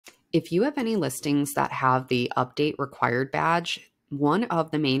If you have any listings that have the update required badge, one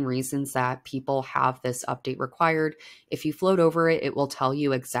of the main reasons that people have this update required, if you float over it, it will tell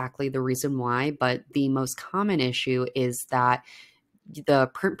you exactly the reason why. But the most common issue is that the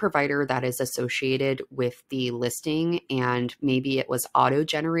print provider that is associated with the listing, and maybe it was auto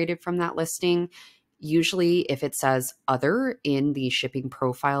generated from that listing. Usually, if it says other in the shipping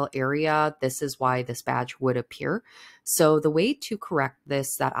profile area, this is why this badge would appear. So, the way to correct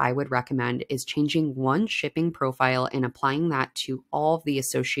this that I would recommend is changing one shipping profile and applying that to all of the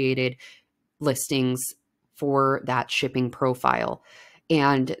associated listings for that shipping profile.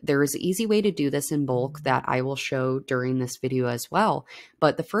 And there is an easy way to do this in bulk that I will show during this video as well.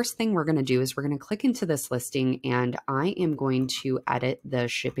 But the first thing we're going to do is we're going to click into this listing, and I am going to edit the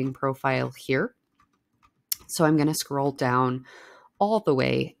shipping profile here. So I'm going to scroll down all the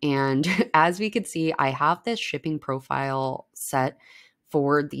way. And as we can see, I have this shipping profile set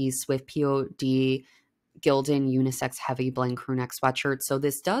for the Swift POD Gildan unisex heavy blend crewneck sweatshirt. So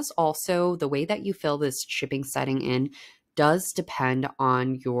this does also, the way that you fill this shipping setting in does depend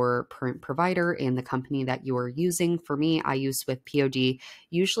on your print provider and the company that you are using. For me, I use Swift POD.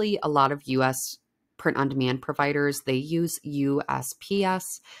 Usually a lot of US print on demand providers, they use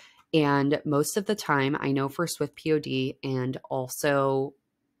USPS. And most of the time, I know for Swift POD and also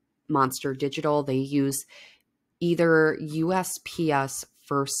Monster Digital, they use either USPS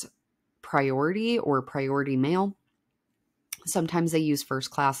first priority or priority mail. Sometimes they use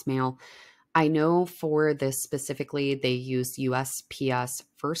first class mail. I know for this specifically, they use USPS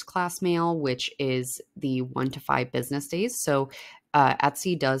first class mail, which is the 1 to 5 business days. So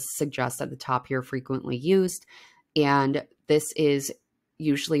Etsy does suggest at the top here, frequently used. And this is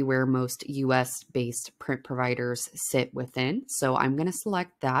usually where most US based print providers sit within. So I'm going to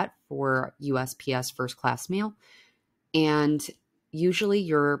select that for USPS first class mail. And usually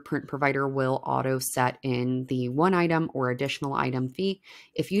your print provider will auto set in the one item or additional item fee.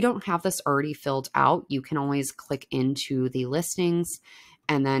 If you don't have this already filled out, you can always click into the listings.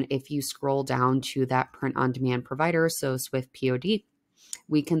 And then if you scroll down to that print on demand provider, so Swift POD,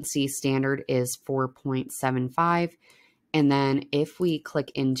 we can see standard is 4.75. And then if we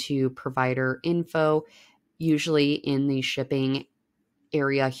click into provider info, usually in the shipping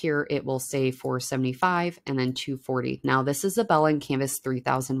area here, it will say 475 and then 240. Now this is a Bell & Canvas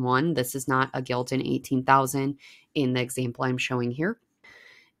 3001. This is not a Gildan 18,000 in the example I'm showing here.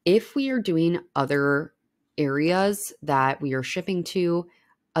 If we are doing other areas that we are shipping to,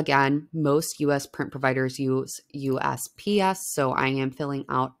 again, most US print providers use USPS. So I am filling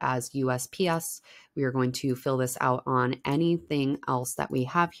out as USPS. We are going to fill this out on anything else that we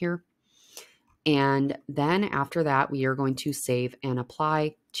have here. And then after that, we are going to save and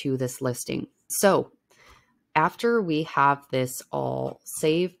apply to this listing. So after we have this all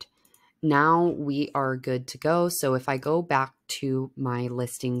saved, now we are good to go. So if I go back to my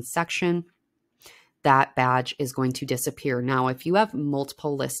listing section, that badge is going to disappear. Now, if you have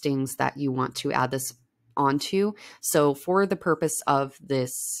multiple listings that you want to add this onto, so for the purpose of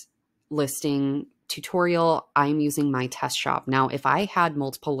this listing tutorial, I'm using my test shop. Now, if I had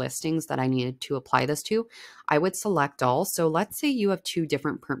multiple listings that I needed to apply this to, I would select all. So let's say you have 2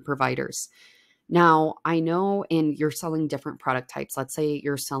 different print providers. Now, I know you're selling different product types. Let's say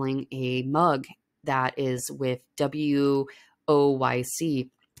you're selling a mug that is with WOYC.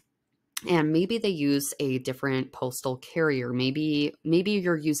 And maybe they use a different postal carrier. Maybe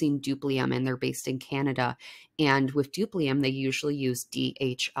you're using Duplium and they're based in Canada. And with Duplium, they usually use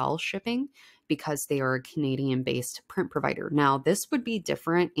DHL shipping because they are a Canadian-based print provider. Now, this would be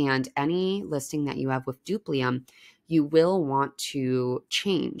different, and any listing that you have with Duplium, you will want to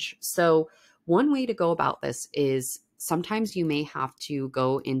change. So one way to go about this is sometimes you may have to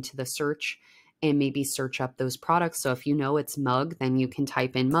go into the search and maybe search up those products. So if you know it's mug, then you can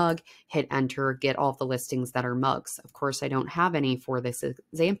type in mug, hit enter, get all the listings that are mugs. Of course, I don't have any for this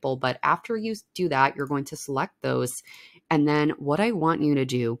example, but after you do that, you're going to select those. And then what I want you to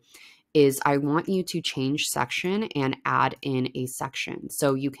do is I want you to change section and add in a section.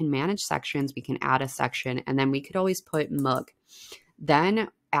 So you can manage sections, we can add a section, and then we could always put mug. Then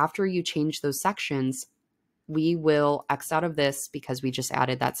after you change those sections, we will X out of this because we just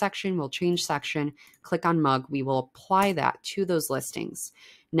added that section. We'll change section, click on mug. We will apply that to those listings.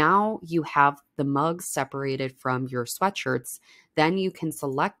 Now you have the mugs separated from your sweatshirts. Then you can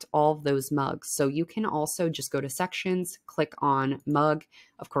select all of those mugs. So you can also just go to sections, click on mug.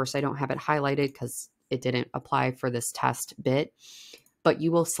 Of course, I don't have it highlighted because it didn't apply for this test bit. But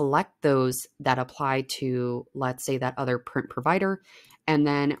you will select those that apply to, let's say, that other print provider. And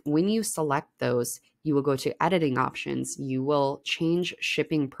then when you select those, you will go to editing options. You will change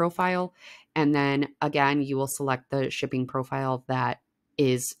shipping profile. And then again, you will select the shipping profile that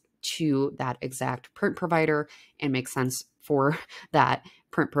is to that exact print provider and makes sense for that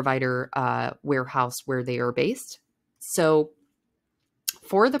print provider warehouse where they are based. So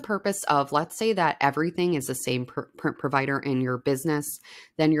for the purpose of, let's say that everything is the same print provider in your business,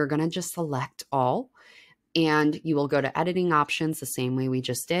 then you're going to just select all. And you will go to editing options the same way we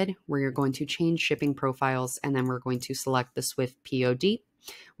just did, where you're going to change shipping profiles, and then we're going to select the Swift POD.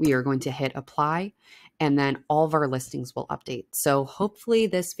 We are going to hit apply, and then all of our listings will update. So hopefully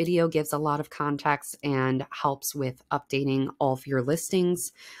this video gives a lot of context and helps with updating all of your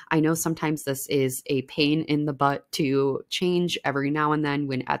listings. I know sometimes this is a pain in the butt to change every now and then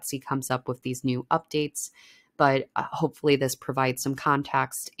when Etsy comes up with these new updates, but hopefully this provides some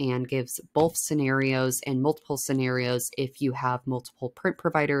context and gives both scenarios and multiple scenarios if you have multiple print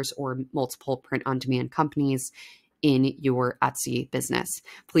providers or multiple print-on-demand companies in your Etsy business.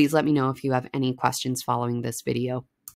 Please let me know if you have any questions following this video.